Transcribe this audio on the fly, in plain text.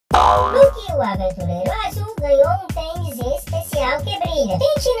Porque o aventureiro azul ganhou um tênis especial que brilha.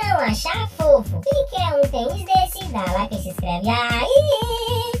 Tente não achar fofo. Se quer um tênis desse, dá lá que se inscreve aí.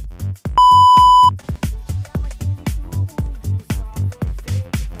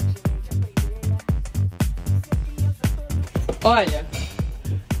 Olha,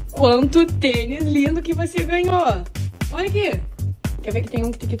 quanto tênis lindo que você ganhou. Olha aqui. Quer ver que tem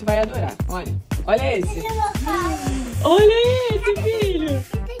um que tu vai adorar. Olha, olha esse. Olha esse, filho.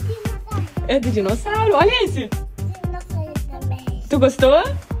 É do dinossauro. Olha esse. Tu gostou?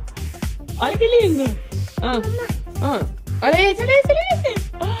 Olha que lindo. Olha esse, olha esse, olha esse.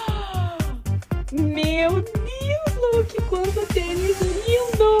 Meu Deus, Luke, quanto tênis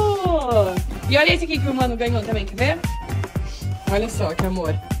lindo. E olha esse aqui que o mano ganhou também, quer ver? Olha só, que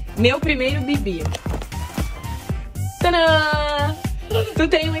amor. Meu primeiro Bibi. Tadã! Tu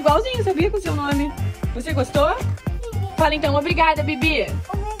tem um igualzinho, sabia, com o seu nome? Você gostou? Fala então, obrigada, Bibi.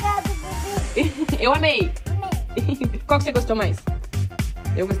 Obrigada, Bibi. Eu amei. Qual que você gostou mais?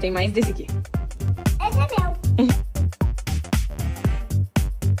 Eu gostei mais desse aqui. Esse é meu.